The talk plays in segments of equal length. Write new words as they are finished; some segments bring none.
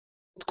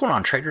going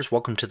on, traders?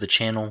 Welcome to the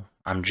channel.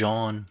 I'm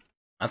John.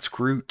 That's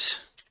Groot.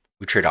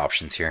 We trade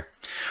options here.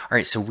 All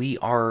right, so we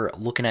are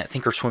looking at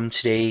thinkorswim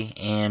today,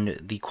 and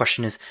the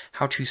question is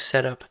how to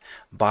set up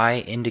buy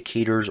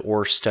indicators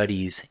or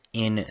studies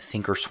in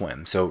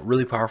thinkorswim. So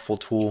really powerful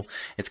tool.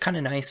 It's kind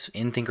of nice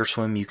in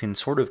thinkorswim. You can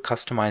sort of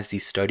customize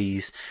these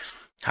studies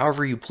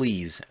however you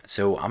please.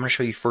 So I'm going to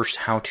show you first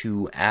how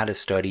to add a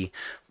study,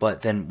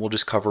 but then we'll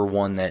just cover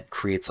one that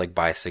creates like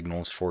buy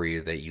signals for you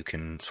that you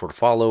can sort of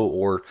follow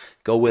or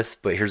go with.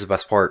 But here's the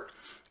best part.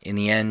 In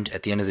the end,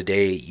 at the end of the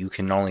day, you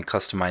can not only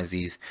customize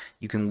these,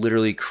 you can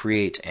literally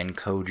create and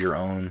code your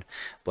own,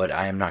 but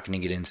I am not going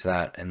to get into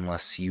that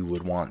unless you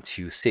would want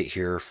to sit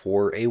here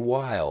for a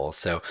while.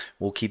 So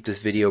we'll keep this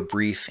video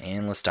brief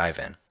and let's dive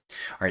in.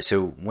 All right,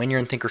 so when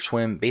you're in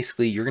thinkorswim,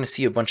 basically you're going to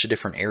see a bunch of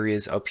different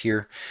areas up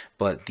here,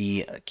 but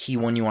the key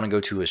one you want to go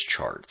to is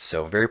charts.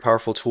 So very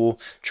powerful tool.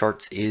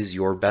 Charts is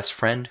your best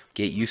friend.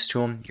 Get used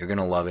to them. You're going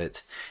to love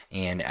it.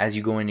 And as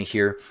you go into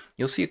here,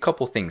 you'll see a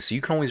couple things. So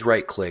you can always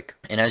right click.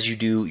 And as you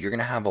do, you're going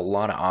to have a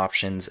lot of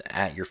options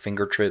at your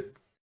fingertips.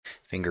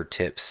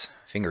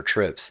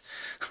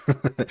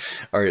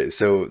 All right,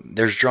 so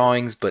there's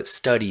drawings, but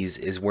studies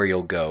is where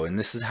you'll go, and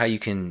this is how you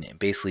can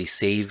basically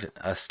save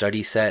a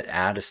study set,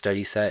 add a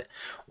study set,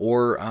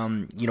 or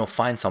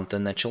find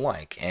something that you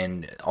like.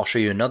 And I'll show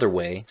you another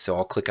way, so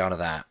I'll click out of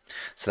that.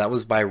 So that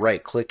was by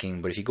right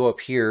clicking, but if you go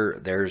up here,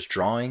 there's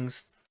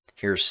drawings,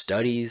 here's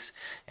studies,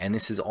 and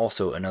this is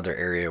also another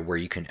area where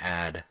you can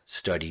add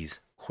studies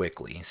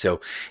quickly.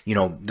 So,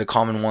 the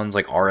common ones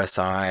like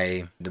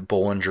RSI, the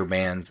Bollinger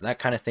Bands, that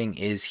kind of thing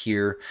is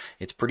here.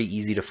 It's pretty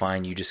easy to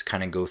find. You just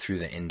kind of go through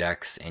the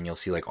index and you'll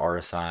see like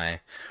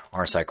RSI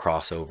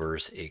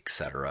crossovers,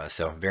 etc.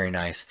 So very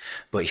nice.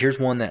 But here's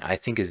one that I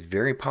think is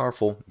very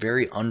powerful,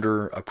 very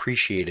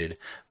underappreciated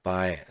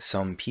by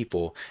some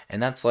people,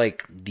 and that's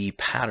like the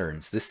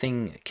patterns. This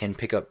thing can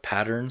pick up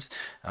patterns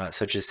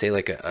such as say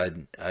like a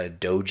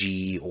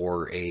doji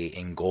or a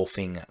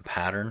engulfing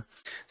pattern.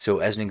 So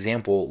as an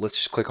example, let's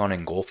just click on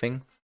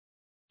engulfing,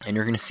 and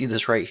you're going to see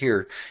this right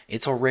here.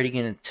 It's already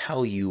going to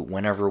tell you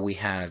whenever we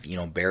have,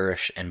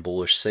 bearish and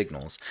bullish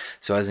signals.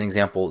 So as an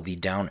example, the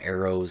down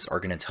arrows are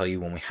going to tell you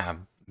when we have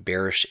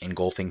bearish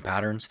engulfing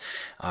patterns.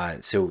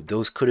 So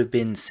those could have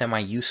been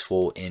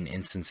semi-useful in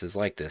instances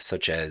like this,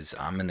 such as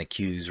I'm in the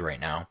Qs right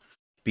now.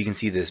 You can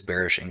see this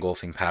bearish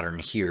engulfing pattern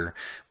here,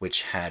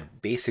 which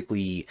had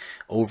basically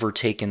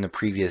overtaken the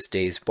previous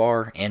day's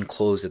bar and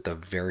closed at the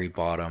very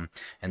bottom.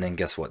 And then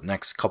guess what?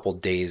 Next couple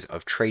days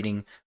of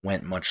trading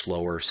went much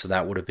lower. So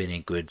that would have been a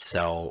good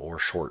sell or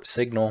short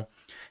signal.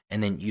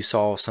 And then you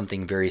saw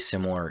something very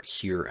similar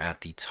here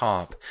at the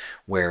top,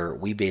 where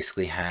we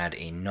basically had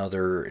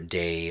another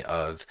day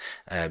of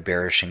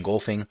bearish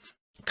engulfing,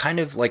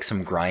 kind of like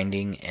some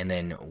grinding, and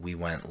then we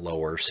went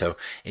lower. So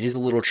it is a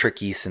little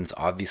tricky since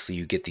obviously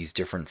you get these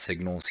different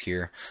signals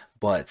here,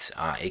 but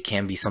it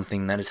can be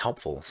something that is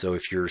helpful. So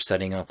if you're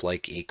setting up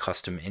like a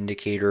custom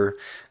indicator,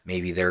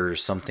 maybe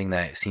there's something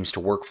that seems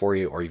to work for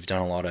you, or you've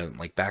done a lot of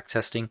like back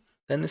testing,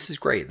 then this is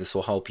great. This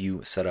will help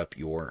you set up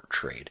your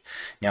trade.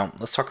 Now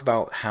let's talk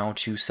about how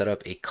to set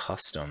up a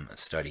custom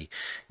study.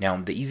 Now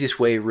the easiest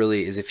way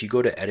really is if you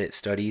go to edit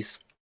studies,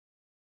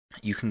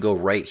 you can go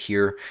right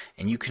here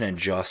and you can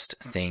adjust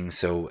things.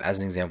 So as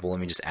an example, let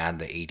me just add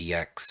the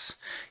ADX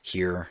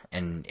here.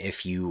 And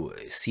if you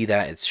see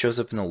that, it shows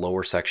up in the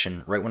lower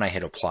section right when I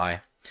hit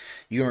apply.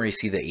 You can already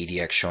see the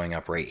ADX showing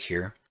up right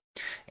here.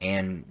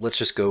 And let's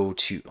just go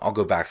to, I'll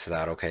go back to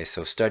that. Okay,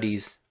 so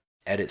studies,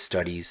 edit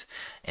studies,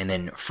 and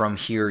then from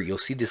here you'll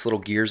see this little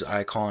gears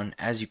icon.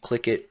 As you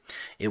click it,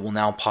 it will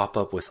now pop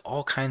up with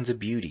all kinds of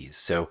beauties.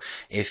 So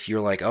if you're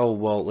like, oh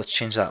well, let's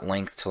change that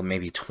length to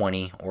maybe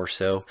 20 or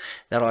so,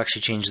 that'll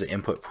actually change the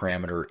input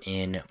parameter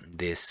in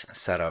this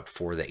setup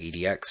for the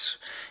ADX.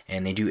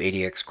 And they do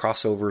ADX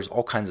crossovers,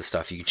 all kinds of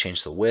stuff. You can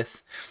change the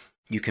width,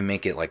 you can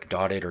make it like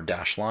dotted or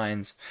dashed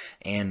lines,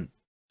 and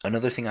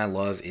another thing I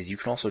love is you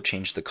can also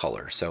change the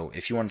color. So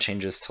if you want to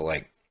change this to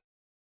like,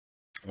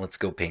 let's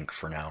go pink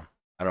for now.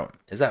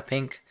 Is that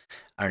pink?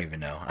 I don't even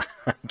know.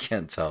 I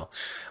can't tell.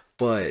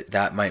 But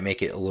that might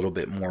make it a little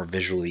bit more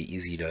visually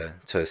easy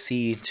to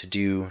see, to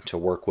do, to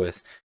work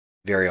with.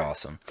 Very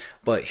awesome.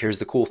 But here's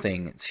the cool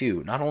thing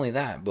too. Not only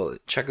that,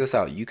 but check this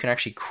out. You can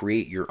actually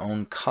create your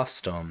own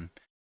custom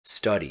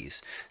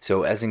studies.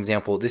 So as an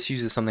example, this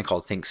uses something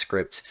called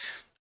ThinkScript.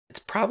 It's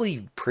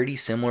probably pretty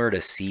similar to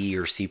C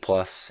or C++.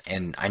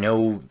 And I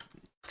know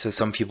to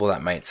some people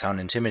that might sound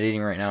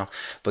intimidating right now,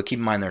 but keep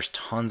in mind there's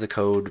tons of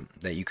code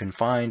that you can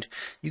find.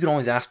 You can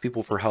always ask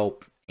people for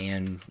help,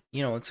 and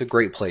it's a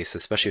great place,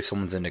 especially if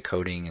someone's into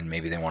coding and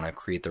maybe they want to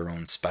create their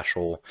own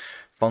special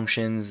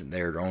functions,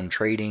 their own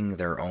trading,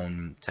 their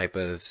own type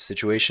of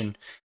situation.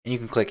 And you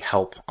can click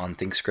help on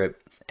ThinkScript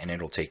and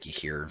it'll take you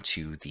here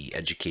to the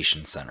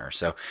education center.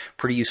 So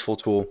pretty useful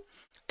tool.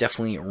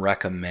 Definitely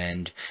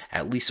recommend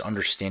at least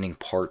understanding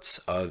parts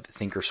of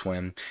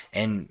thinkorswim.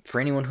 And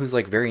for anyone who's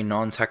like very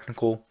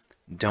non-technical,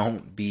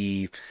 don't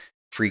be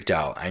freaked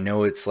out. I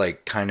know it's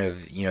like kind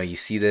of, you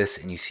see this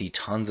and you see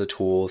tons of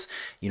tools.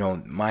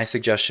 My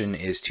suggestion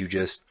is to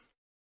just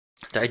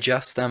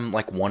digest them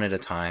like one at a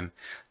time.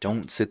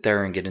 Don't sit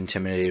there and get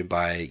intimidated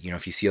by,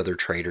 if you see other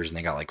traders and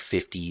they got like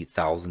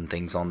 50,000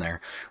 things on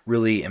there.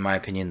 Really, in my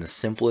opinion, the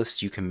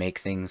simplest you can make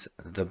things,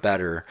 the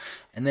better.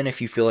 And then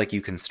if you feel like you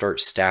can start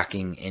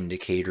stacking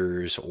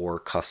indicators or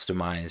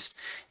customized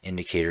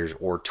indicators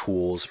or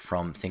tools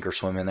from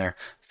thinkorswim in there,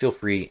 feel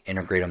free,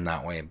 integrate them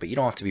that way. But you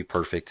don't have to be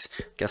perfect.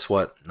 Guess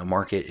what? The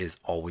market is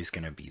always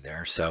going to be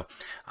there. So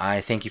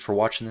I thank you for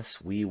watching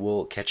this. We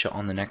will catch you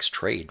on the next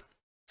trade.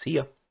 See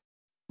ya.